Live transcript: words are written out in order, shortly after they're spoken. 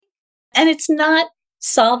And it's not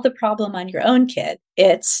solve the problem on your own kid.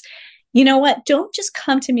 It's, you know what? Don't just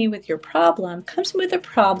come to me with your problem. Come to me with a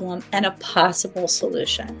problem and a possible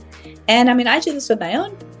solution. And I mean, I do this with my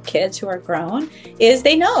own kids who are grown, is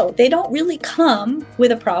they know they don't really come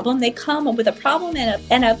with a problem. They come with a problem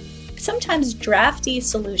and a sometimes drafty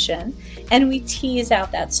solution. And we tease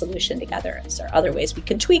out that solution together. Is there other ways we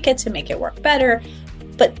can tweak it to make it work better?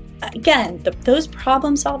 But again, those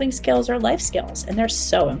problem-solving skills are life skills, and they're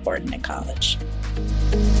so important in college.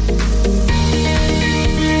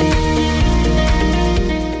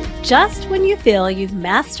 Just when you feel you've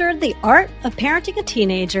mastered the art of parenting a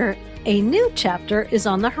teenager, a new chapter is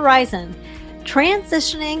on the horizon,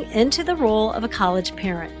 transitioning into the role of a college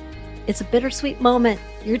parent. It's a bittersweet moment.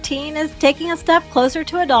 Your teen is taking a step closer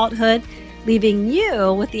to adulthood, leaving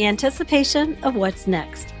you with the anticipation of what's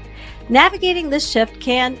next. Navigating this shift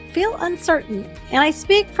can feel uncertain, and I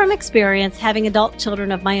speak from experience having adult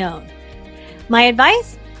children of my own. My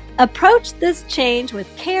advice? Approach this change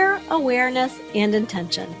with care, awareness, and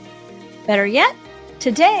intention. Better yet,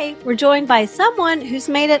 today we're joined by someone who's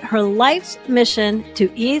made it her life's mission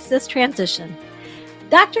to ease this transition.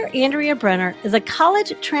 Dr. Andrea Brenner is a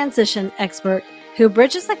college transition expert who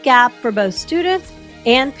bridges the gap for both students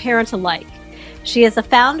and parents alike. She is the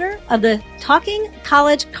founder of the Talking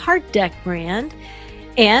College Card Deck brand,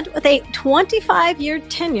 and with a 25-year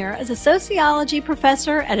tenure as a sociology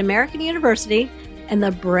professor at American University and the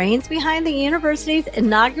brains behind the university's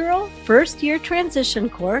inaugural first-year transition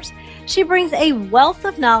course, she brings a wealth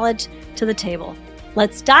of knowledge to the table.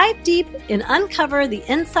 Let's dive deep and uncover the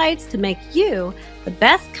insights to make you the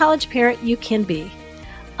best college parent you can be.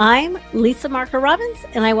 I'm Lisa Marker Robbins,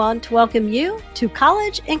 and I want to welcome you to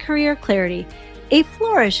College and Career Clarity, a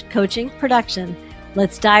Flourish coaching production.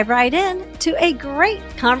 Let's dive right in to a great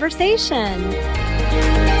conversation.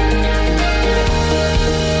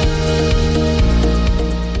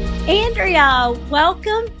 Andrea,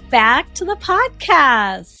 welcome back to the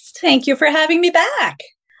podcast. Thank you for having me back.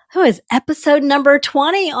 Who is episode number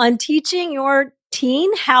 20 on teaching your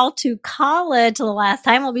teen how to college the last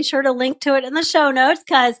time. We'll be sure to link to it in the show notes,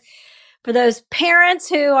 because for those parents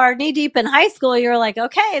who are knee deep in high school, you're like,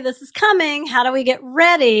 okay, this is coming. How do we get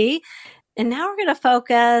ready? And now we're going to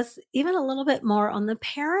focus even a little bit more on the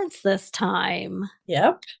parents this time.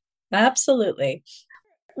 Yep, absolutely.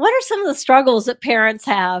 What are some of the struggles that parents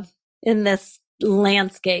have in this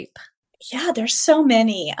landscape? Yeah, there's so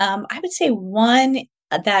many. I would say one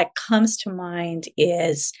that comes to mind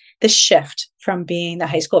is the shift from being the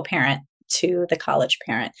high school parent to the college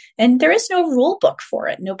parent. And there is no rule book for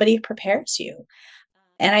it. Nobody prepares you.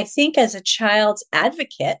 And I think as a child's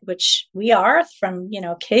advocate, which we are from,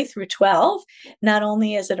 K through 12, not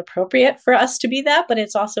only is it appropriate for us to be that, but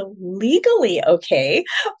it's also legally okay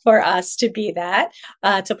for us to be that,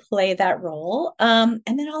 to play that role. And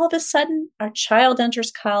then all of a sudden, our child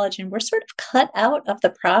enters college and we're sort of cut out of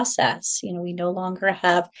the process. We no longer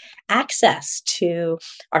have access to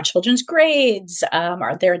our children's grades,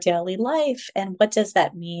 their daily life. And what does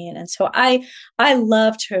that mean? And so I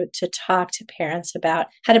love to talk to parents about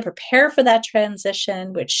how to prepare for that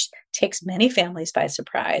transition, which takes many families by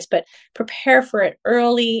surprise, but prepare for it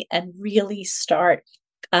early and really start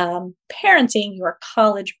parenting your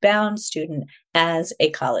college-bound student as a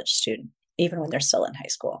college student, even when they're still in high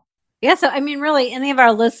school. Yeah, so really any of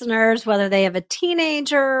our listeners, whether they have a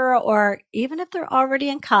teenager or even if they're already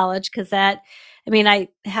in college, because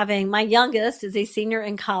having my youngest is a senior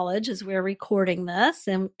in college as we're recording this,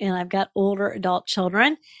 and I've got older adult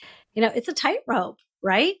children. It's a tightrope,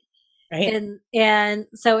 right? Right. And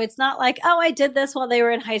so it's not like, oh, I did this while they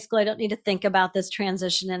were in high school. I don't need to think about this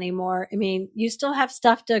transition anymore. You still have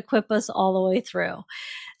stuff to equip us all the way through.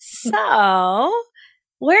 So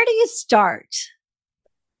where do you start?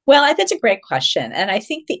 Well, that's a great question. And I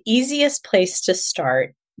think the easiest place to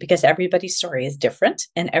start, because everybody's story is different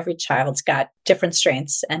and every child's got different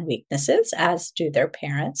strengths and weaknesses, as do their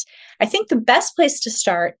parents. I think the best place to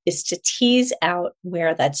start is to tease out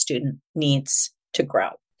where that student needs to grow.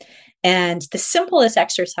 And the simplest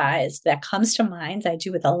exercise that comes to mind, I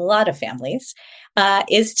do with a lot of families,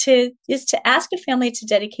 is to ask a family to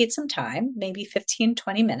dedicate some time, maybe 15,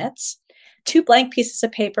 20 minutes, 2 blank pieces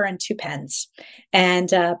of paper and 2 pens.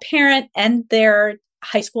 And a parent and their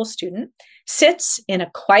high school student sits in a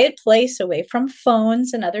quiet place away from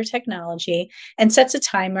phones and other technology and sets a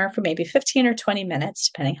timer for maybe 15 or 20 minutes,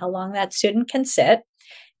 depending how long that student can sit.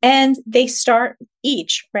 And they start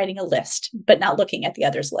each writing a list, but not looking at the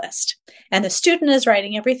other's list. And the student is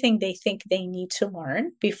writing everything they think they need to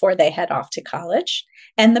learn before they head off to college.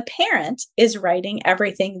 And the parent is writing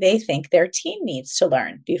everything they think their teen needs to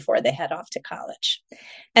learn before they head off to college.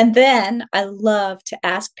 And then I love to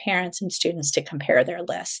ask parents and students to compare their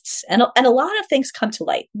lists. And a lot of things come to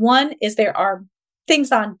light. One is there are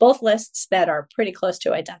things on both lists that are pretty close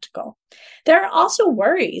to identical. There are also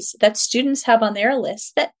worries that students have on their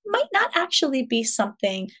lists that might not actually be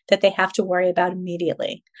something that they have to worry about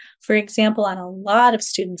immediately. For example, on a lot of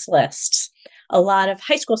students' lists, a lot of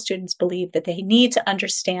high school students believe that they need to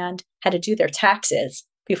understand how to do their taxes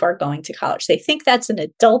before going to college. They think that's an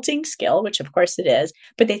adulting skill, which of course it is,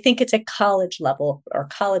 but they think it's a college level or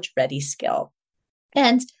college ready skill.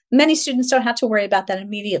 And many students don't have to worry about that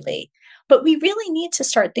immediately. But we really need to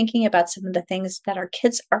start thinking about some of the things that our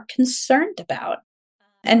kids are concerned about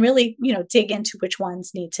and really, dig into which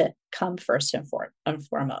ones need to come first and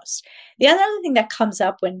foremost. The other thing that comes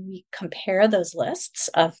up when we compare those lists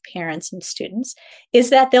of parents and students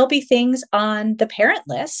is that there'll be things on the parent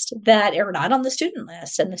list that are not on the student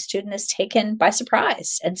list, and the student is taken by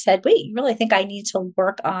surprise and said, wait, you really think I need to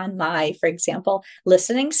work on my, for example,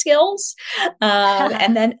 listening skills?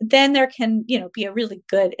 And then there can, be a really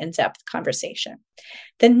good in-depth conversation.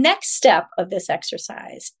 The next step of this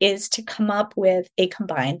exercise is to come up with a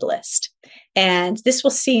combined list. And this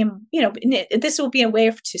will seem, this will be a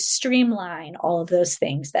way to streamline all of those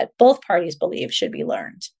things that both parties believe should be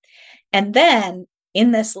learned. And then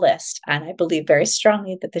in this list, and I believe very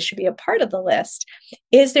strongly that this should be a part of the list,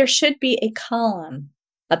 is there should be a column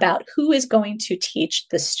about who is going to teach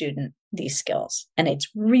the student these skills. And it's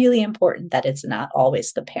really important that it's not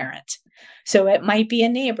always the parent. So it might be a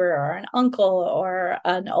neighbor or an uncle or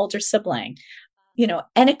an older sibling,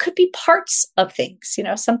 and it could be parts of things,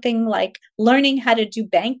 something like learning how to do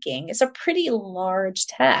banking is a pretty large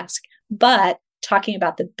task, but talking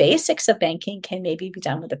about the basics of banking can maybe be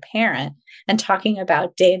done with a parent, and talking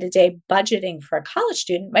about day-to-day budgeting for a college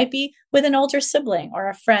student might be with an older sibling or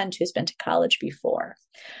a friend who's been to college before.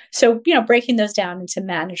 So, breaking those down into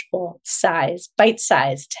manageable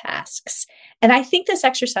bite-sized tasks. And I think this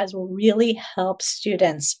exercise will really help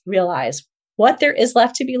students realize what there is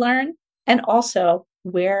left to be learned, and also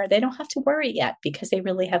where they don't have to worry yet because they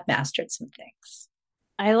really have mastered some things.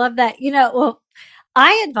 I love that.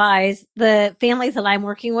 I advise the families that I'm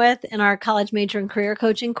working with in our college major and career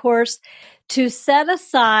coaching course to set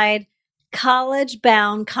aside college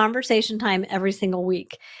bound conversation time every single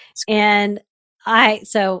week. And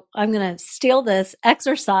so I'm going to steal this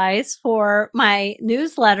exercise for my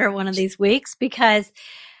newsletter one of these weeks, because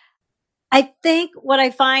I think what I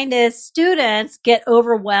find is students get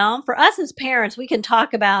overwhelmed. For us as parents, we can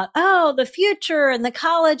talk about, the future and the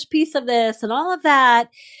college piece of this and all of that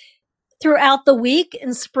throughout the week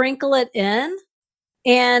and sprinkle it in.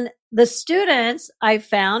 And the students I've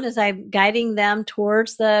found, as I'm guiding them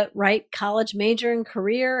towards the right college major and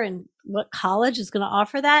career and what college is going to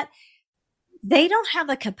offer that, they don't have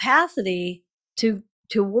the capacity to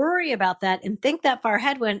worry about that and think that far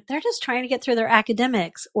ahead when they're just trying to get through their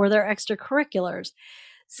academics or their extracurriculars.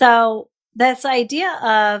 So this idea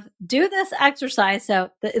of do this exercise.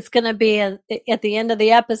 So it's going to be at the end of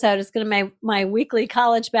the episode, it's going to be my weekly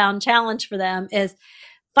college bound challenge for them is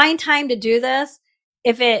find time to do this.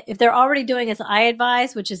 If they're already doing as I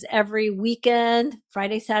advise, which is every weekend,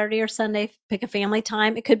 Friday, Saturday, or Sunday, pick a family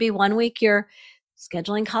time. It could be one week you're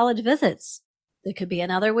scheduling college visits. It could be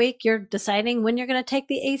another week you're deciding when you're going to take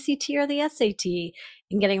the ACT or the SAT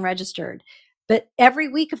and getting registered. But every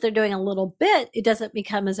week, if they're doing a little bit, it doesn't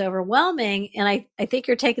become as overwhelming. And I think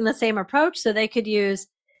you're taking the same approach. So they could use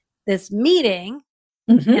this meeting,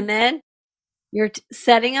 and then you're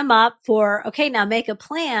setting them up for, okay, now make a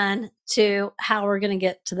plan to how we're going to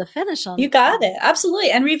get to the finish line. You got it. Absolutely.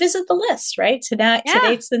 And revisit the list, right?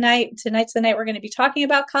 Tonight's the night we're going to be talking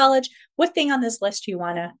about college. What thing on this list you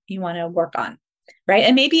want to work on? Right.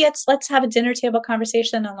 And maybe let's have a dinner table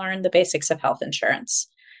conversation and learn the basics of health insurance.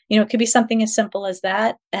 It could be something as simple as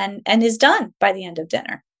that and is done by the end of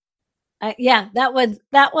dinner.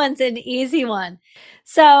 That one's an easy one.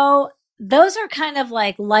 So those are kind of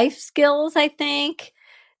like life skills, I think,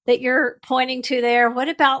 that you're pointing to there. What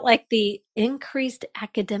about like the increased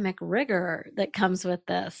academic rigor that comes with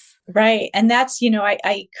this? Right. And that's,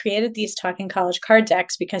 I created these Talking College card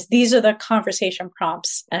decks because these are the conversation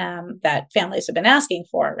prompts that families have been asking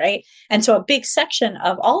for, right? And so a big section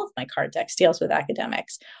of all of my card decks deals with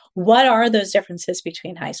academics. What are those differences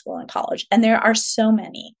between high school and college? And there are so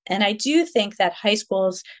many. And I do think that high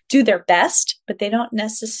schools do their best, but they don't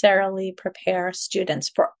necessarily prepare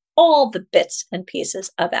students for all the bits and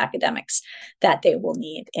pieces of academics that they will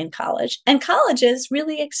need in college. And colleges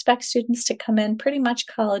really expect students to come in pretty much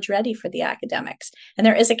college ready for the academics. And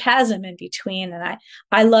there is a chasm in between. And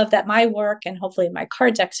I love that my work and hopefully my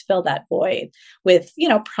card decks fill that void with,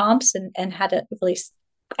 prompts and how to really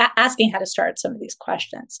asking how to start some of these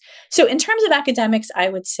questions. So in terms of academics, I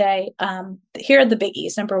would say here are the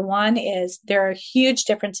biggies. Number one is there are huge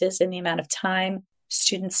differences in the amount of time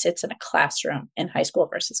student sits in a classroom in high school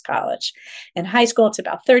versus college. In high school, it's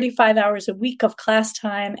about 35 hours a week of class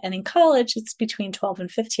time. And in college, it's between 12 and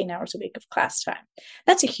 15 hours a week of class time.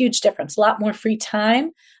 That's a huge difference. A lot more free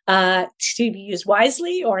time to be used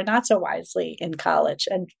wisely or not so wisely in college.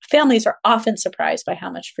 And families are often surprised by how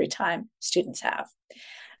much free time students have.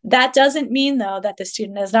 That doesn't mean, though, that the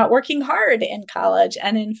student is not working hard in college.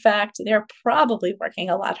 And in fact, they're probably working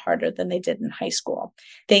a lot harder than they did in high school.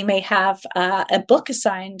 They may have a book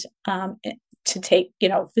assigned to take,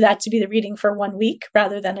 for that to be the reading for 1 week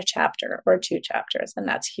rather than a chapter or 2 chapters. And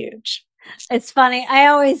that's huge. It's funny. I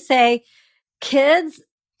always say, kids,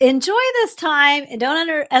 enjoy this time and don't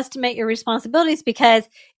underestimate your responsibilities, because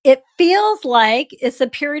it feels like it's a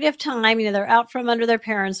period of time, they're out from under their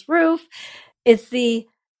parents' roof. It's the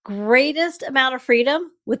greatest amount of freedom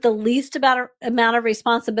with the least amount of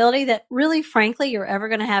responsibility that really, frankly, you're ever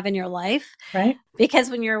going to have in your life. Right. Because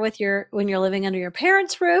when you're living under your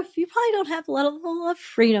parents' roof, you probably don't have a level of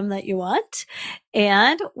freedom that you want.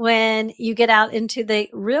 And when you get out into the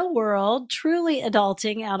real world, truly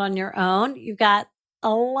adulting out on your own, you've got a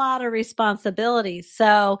lot of responsibilities.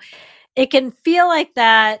 So it can feel like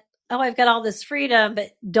that, oh, I've got all this freedom, but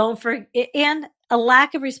don't forget, and a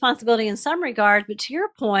lack of responsibility in some regard. But to your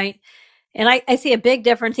point, and I see a big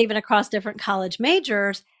difference even across different college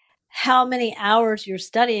majors, how many hours you're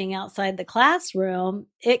studying outside the classroom,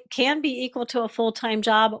 it can be equal to a full-time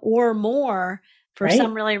job or more for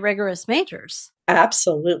some really rigorous majors.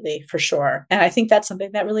 Absolutely, for sure. And I think that's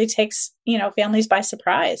something that really takes, families by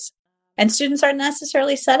surprise. And students aren't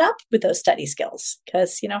necessarily set up with those study skills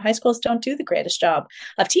because, high schools don't do the greatest job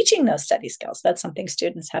of teaching those study skills. That's something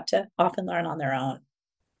students have to often learn on their own.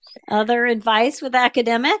 Other advice with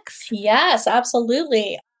academics? Yes,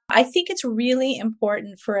 absolutely. I think it's really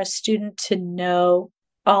important for a student to know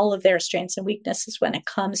all of their strengths and weaknesses when it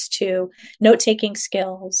comes to note-taking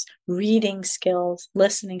skills, reading skills,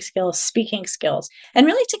 listening skills, speaking skills, and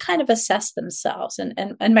really to kind of assess themselves.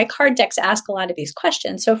 And my card decks ask a lot of these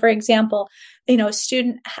questions. So for example, a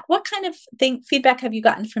student, what kind of feedback have you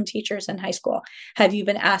gotten from teachers in high school? Have you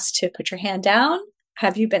been asked to put your hand down?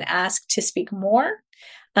 Have you been asked to speak more?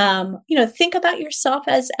 Think about yourself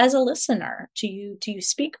as a listener. Do you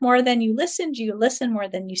speak more than you listen? Do you listen more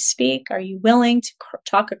than you speak? Are you willing to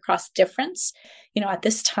talk across difference? At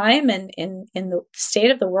this time and in the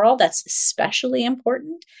state of the world, that's especially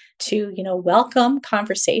important to, welcome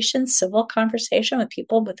conversation, civil conversation with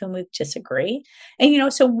people with whom we disagree.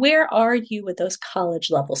 And, so where are you with those college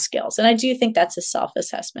level skills? And I do think that's a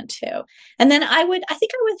self-assessment too. And then I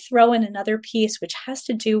think I would throw in another piece, which has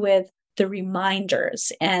to do with the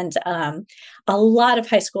reminders. And a lot of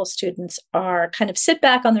high school students are kind of sit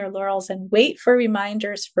back on their laurels and wait for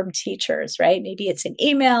reminders from teachers, right? Maybe it's an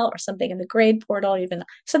email or something in the grade portal, even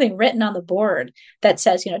something written on the board that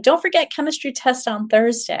says, don't forget chemistry test on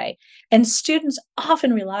Thursday. And students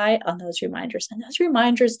often rely on those reminders. And those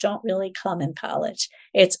reminders don't really come in college.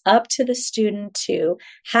 It's up to the student to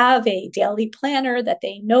have a daily planner that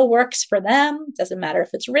they know works for them. Doesn't matter if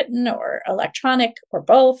it's written or electronic or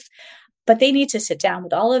both. But they need to sit down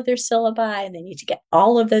with all of their syllabi and they need to get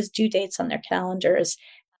all of those due dates on their calendars.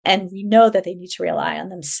 And we know that they need to rely on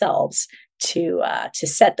themselves to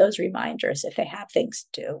set those reminders if they have things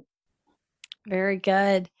to do. Very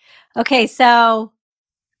good. Okay, so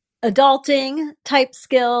adulting type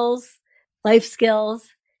skills, life skills,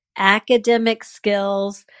 academic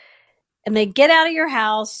skills, and they get out of your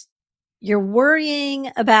house. You're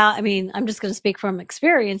worrying about, I'm just going to speak from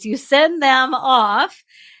experience. You send them off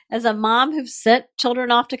as a mom who's sent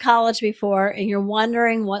children off to college before, and you're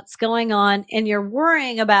wondering what's going on, and you're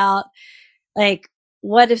worrying about,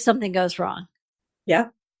 what if something goes wrong? Yeah.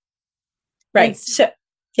 Right. So,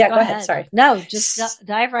 yeah, go ahead. Sorry. No, just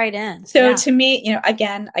dive right in. So to me,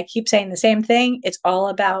 again, I keep saying the same thing. It's all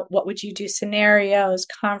about what would you do scenarios,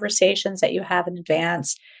 conversations that you have in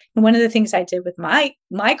advance. And one of the things I did with my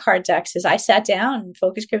card decks is I sat down in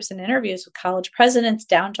focus groups and interviews with college presidents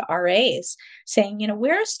down to RAs saying,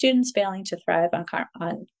 where are students failing to thrive on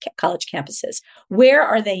college campuses? Where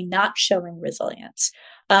are they not showing resilience?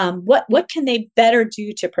 What can they better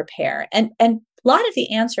do to prepare? And a lot of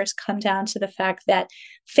the answers come down to the fact that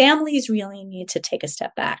families really need to take a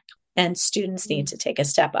step back and students need to take a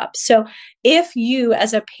step up. So if you,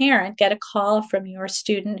 as a parent, get a call from your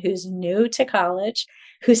student who's new to college,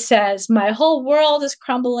 who says, my whole world is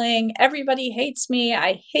crumbling, everybody hates me,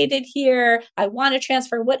 I hate it here, I want to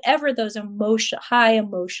transfer, whatever those high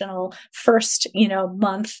emotional first,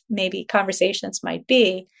 month maybe conversations might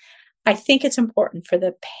be, I think it's important for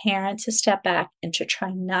the parent to step back and to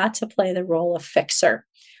try not to play the role of fixer.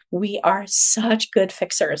 We are such good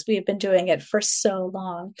fixers. We have been doing it for so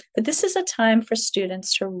long, but this is a time for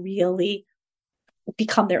students to really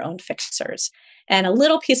become their own fixers. And a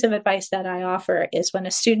little piece of advice that I offer is when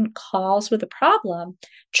a student calls with a problem,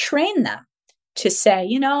 train them to say,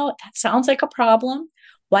 that sounds like a problem.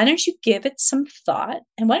 Why don't you give it some thought?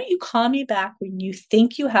 And why don't you call me back when you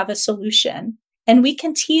think you have a solution? And we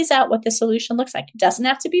can tease out what the solution looks like. It doesn't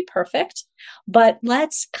have to be perfect, but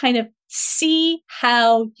let's kind of see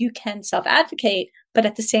how you can self-advocate, but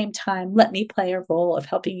at the same time, let me play a role of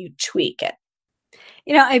helping you tweak it.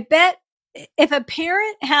 I bet if a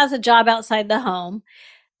parent has a job outside the home,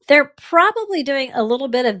 they're probably doing a little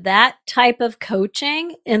bit of that type of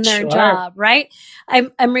coaching in their job, right?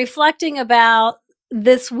 I'm reflecting about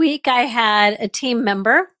this week. I had a team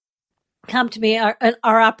member come to me,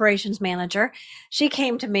 our operations manager. She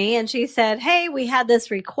came to me and she said, hey, we had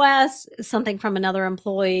this request, something from another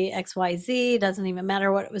employee, XYZ, doesn't even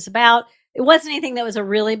matter what it was about. It wasn't anything that was a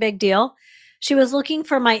really big deal. She was looking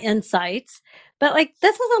for my insights. But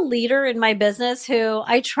this is a leader in my business who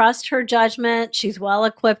I trust her judgment. She's well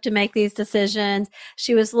equipped to make these decisions.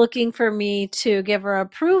 She was looking for me to give her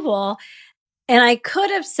approval. And I could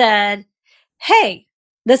have said, hey,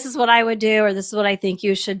 this is what I would do, or this is what I think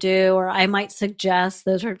you should do, or I might suggest.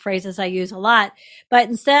 Those are phrases I use a lot. But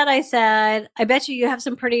instead I said, I bet you have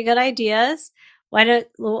some pretty good ideas. Let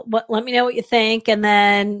me know what you think. And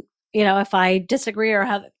then, if I disagree or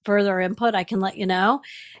have further input, I can let you know.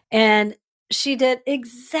 And she did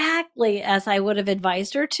exactly as I would have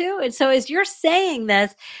advised her to. And so as you're saying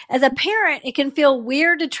this, as a parent, it can feel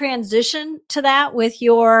weird to transition to that with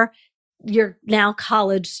your now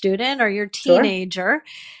college student or your teenager. Sure.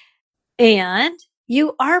 And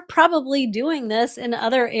you are probably doing this in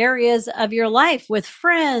other areas of your life with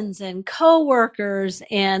friends and coworkers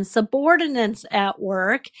and subordinates at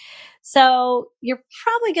work. So you're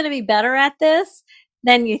probably going to be better at this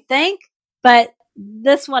than you think, but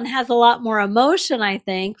this one has a lot more emotion, I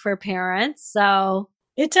think, for parents. So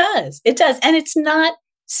it does. And it's not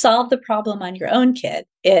solve the problem on your own kid.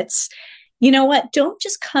 It's, don't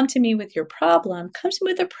just come to me with your problem, come to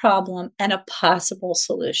me with a problem and a possible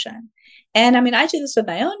solution. And I do this with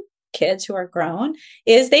my own kids who are grown,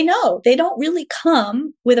 is they know they don't really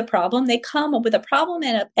come with a problem. They come with a problem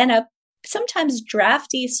and a sometimes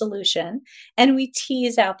drafty solution, and we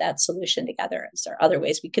tease out that solution together. Is there other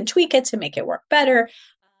ways we can tweak it to make it work better?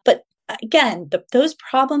 But again, those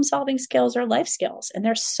problem solving skills are life skills, and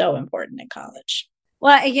they're so important in college.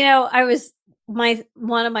 Well,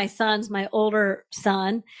 one of my sons, my older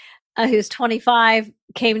son, who's 25,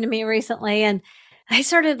 came to me recently, and I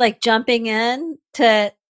started jumping in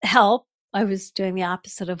to help. I was doing the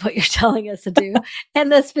opposite of what you're telling us to do in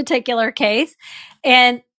this particular case.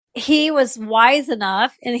 And he was wise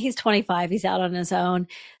enough, and he's 25, he's out on his own,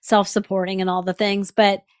 self-supporting and all the things,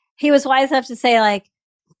 but he was wise enough to say,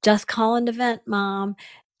 just call and vent, Mom.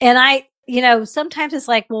 And I, sometimes it's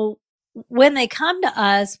well, when they come to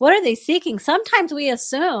us, what are they seeking? Sometimes we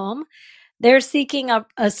assume they're seeking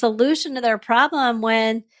a solution to their problem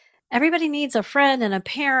when everybody needs a friend and a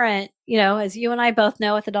parent. As you and I both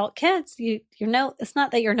know with adult kids, it's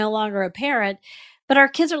not that you're no longer a parent, but our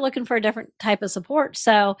kids are looking for a different type of support.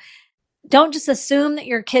 So don't just assume that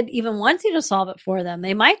your kid even wants you to solve it for them.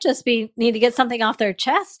 They might just need to get something off their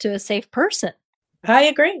chest to a safe person. I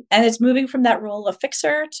agree. And it's moving from that role of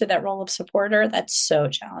fixer to that role of supporter. That's so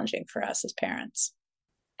challenging for us as parents.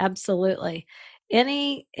 Absolutely.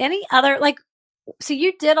 Any other, so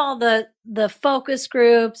you did all the focus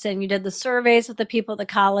groups and you did the surveys with the people at the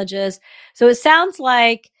colleges. So it sounds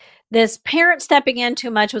like this parent stepping in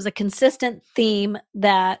too much was a consistent theme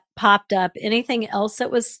that popped up. Anything else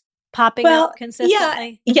that was popping up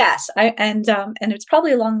consistently? Yeah, yes. And it's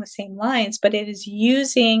probably along the same lines, but it is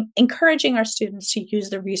encouraging our students to use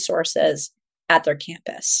the resources at their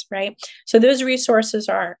campus, right? So those resources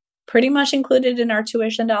are pretty much included in our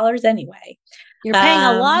tuition dollars anyway. You're paying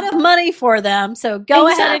a lot of money for them, so go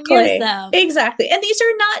ahead and use them. Exactly. And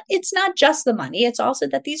it's not just the money. It's also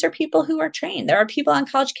that these are people who are trained. There are people on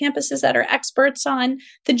college campuses that are experts on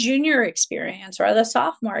the junior experience or the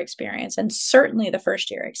sophomore experience, and certainly the first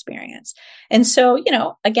year experience. And so,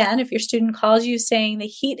 again, if your student calls you saying the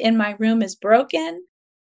heat in my room is broken,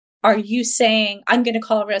 Are you saying, I'm going to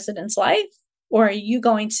call residence life? Or are you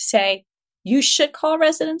going to say, you should call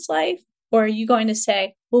residence life? Or are you going to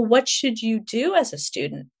say, well, what should you do as a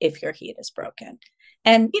student if your heat is broken?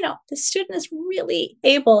 And, the student is really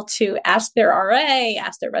able to ask their RA,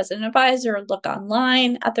 ask their resident advisor, look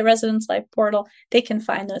online at the Residence Life portal. They can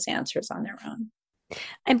find those answers on their own.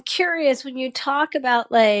 I'm curious when you talk about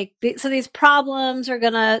so these problems are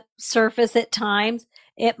going to surface at times.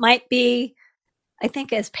 It might be, I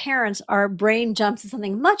think as parents, our brain jumps to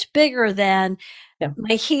something much bigger than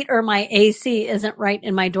my heat or my AC isn't right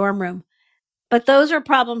in my dorm room. But those are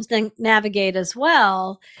problems to navigate as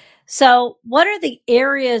well. So what are the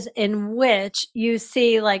areas in which you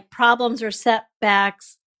see problems or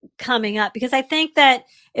setbacks coming up? Because I think that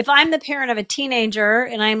if I'm the parent of a teenager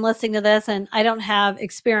and I'm listening to this and I don't have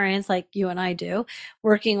experience like you and I do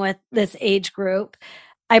working with this age group,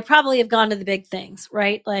 I probably have gone to the big things,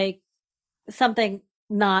 right? Like something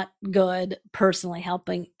not good personally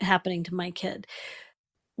happening to my kid.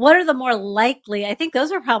 What are the more likely? I think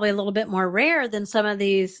those are probably a little bit more rare than some of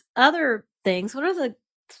these other things. What are the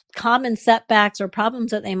common setbacks or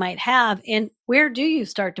problems that they might have? And where do you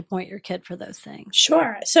start to point your kid for those things?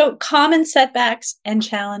 Sure. So common setbacks and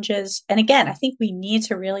challenges. And again, I think we need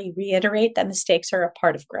to really reiterate that mistakes are a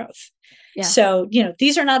part of growth. Yes. So,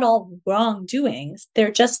 these are not all wrongdoings.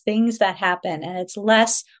 They're just things that happen. And it's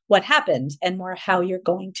less what happened and more how you're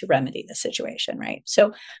going to remedy the situation, right?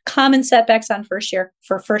 So common setbacks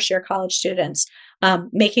for first year college students,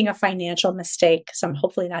 making a financial mistake, some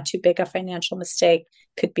hopefully not too big a financial mistake,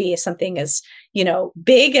 could be something as,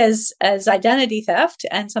 big as identity theft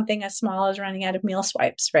and something as small as running out of meal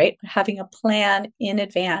swipes, right? Having a plan in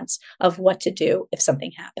advance of what to do if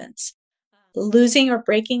something happens. Losing or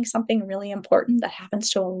breaking something really important that happens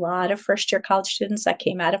to a lot of first year college students that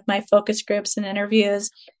came out of my focus groups and interviews.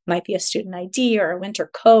 It might be a student ID or a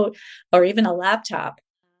winter coat or even a laptop.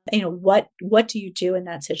 What do you do in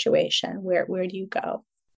that situation? Where do you go?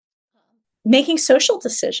 Making social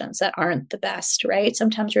decisions that aren't the best, right?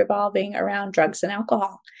 Sometimes revolving around drugs and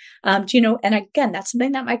alcohol. And again, that's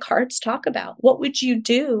something that my cards talk about. What would you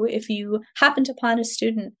do if you happened upon a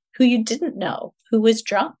student who you didn't know, who was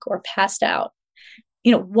drunk or passed out?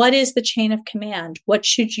 What is the chain of command? What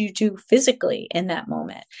should you do physically in that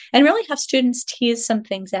moment? And really have students tease some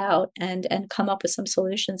things out and come up with some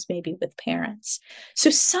solutions, maybe with parents. So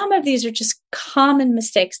some of these are just common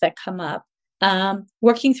mistakes that come up.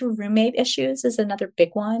 Working through roommate issues is another big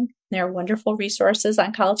one. There are wonderful resources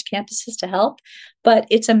on college campuses to help, but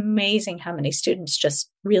it's amazing how many students just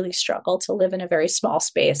really struggle to live in a very small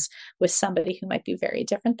space with somebody who might be very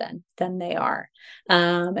different than they are.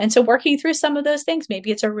 And so working through some of those things,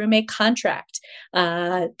 maybe it's a roommate contract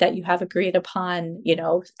that you have agreed upon,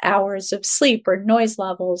 hours of sleep or noise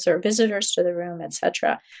levels or visitors to the room,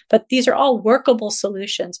 etc. But these are all workable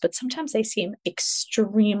solutions, but sometimes they seem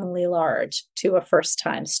extremely large to a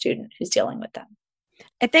first-time student who's dealing with them.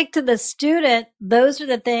 I think to the student, those are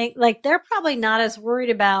the things, they're probably not as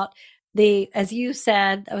worried about as you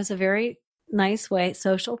said, that was a very nice way,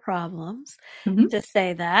 social problems to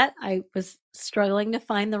say that. I was struggling to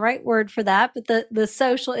find the right word for that, but the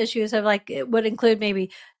social issues of it would include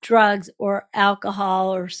maybe drugs or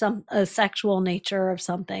alcohol or a sexual nature of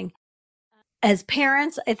something. As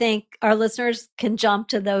parents, I think our listeners can jump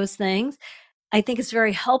to those things. I think it's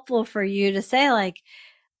very helpful for you to say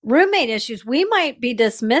roommate issues we might be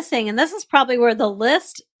dismissing. And this is probably where the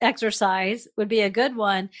list exercise would be a good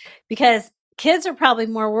one, because kids are probably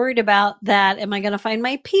more worried about that. Am I going to find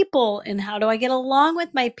my people? And how do I get along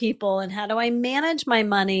with my people? And how do I manage my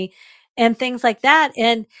money and things like that?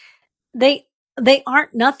 And they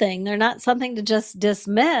aren't nothing. They're not something to just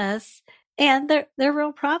dismiss, and they're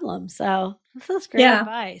real problems. So this is great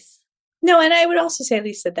advice. No, and I would also say,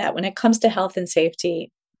 Lisa, that when it comes to health and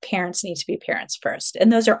safety, parents need to be parents first.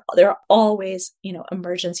 And there are always,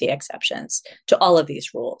 emergency exceptions to all of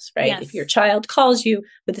these rules, right? Yes. If your child calls you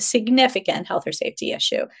with a significant health or safety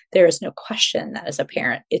issue, there is no question that as a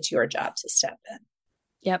parent, it's your job to step in.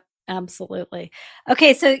 Yep, absolutely.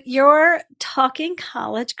 Okay, so your Talking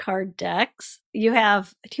College card decks, do you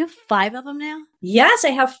have 5 of them now? Yes, I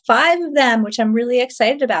have 5 of them, which I'm really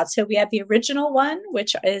excited about. So we have the original one,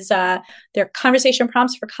 which is their conversation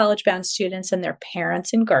prompts for college-bound students and their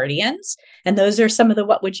parents and guardians. And those are some of the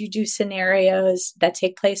what would you do scenarios that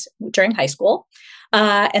take place during high school.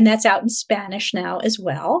 And that's out in Spanish now as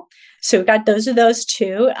well. So we've got those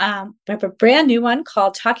 2. We have a brand new one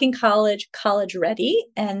called Talking College, College Ready.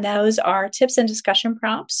 And those are tips and discussion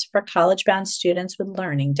prompts for college-bound students with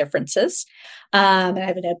learning differences. And I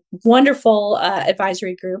have a wonderful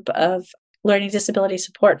advisory group of learning disability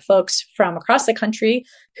support folks from across the country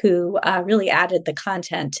who really added the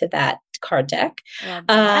content to that card deck.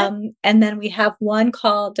 And then we have one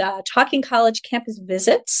called Talking College Campus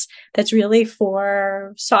Visits. That's really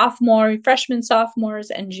for freshmen,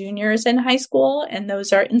 sophomores, and juniors in high school. And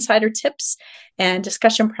those are insider tips and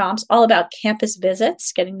discussion prompts all about campus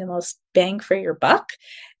visits, getting the most bang for your buck.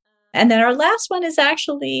 And then our last one is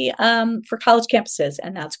actually for college campuses,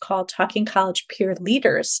 and that's called Talking College Peer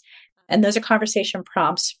Leaders. And those are conversation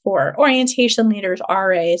prompts for orientation leaders,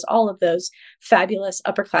 RAs, all of those fabulous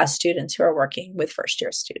upper class students who are working with first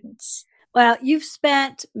year students. Well, you've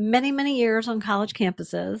spent many, many years on college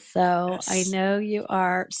campuses, so Yes. I know you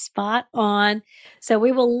are spot on. So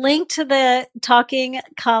we will link to the Talking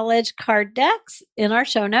College card decks in our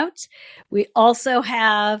show notes. We also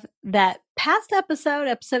have that past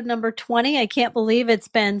episode number 20. I can't believe it's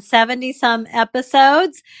been 70 some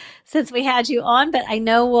episodes since we had you on, but I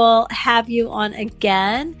know we'll have you on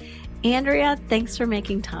again. Andrea, thanks for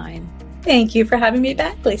making time. Thank you for having me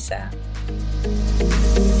back, Lisa.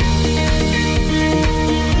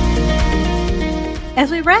 As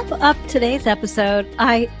we wrap up today's episode,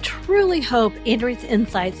 I truly hope Andrea's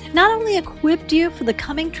insights have not only equipped you for the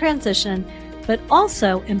coming transition, but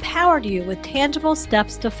also empowered you with tangible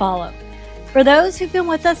steps to follow. For those who've been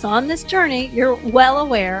with us on this journey, you're well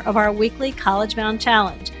aware of our weekly College Bound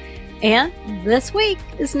Challenge. And this week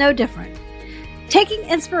is no different. Taking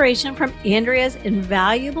inspiration from Andrea's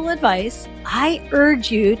invaluable advice, I urge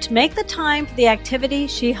you to make the time for the activity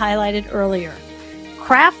she highlighted earlier.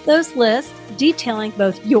 Craft those lists detailing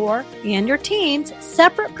both your and your team's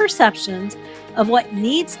separate perceptions of what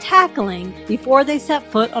needs tackling before they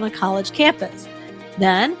set foot on a college campus.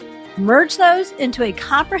 Then, merge those into a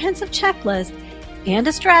comprehensive checklist and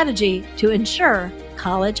a strategy to ensure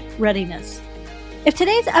college readiness. If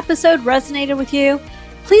today's episode resonated with you,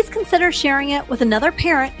 please consider sharing it with another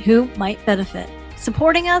parent who might benefit.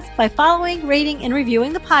 Supporting us by following, rating, and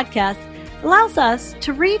reviewing the podcast allows us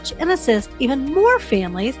to reach and assist even more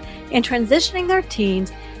families in transitioning their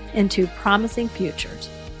teens into promising futures.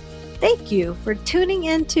 Thank you for tuning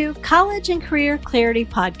into College and Career Clarity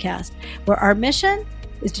Podcast, where our mission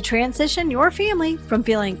is to transition your family from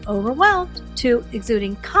feeling overwhelmed to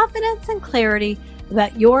exuding confidence and clarity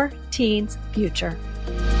about your teen's future.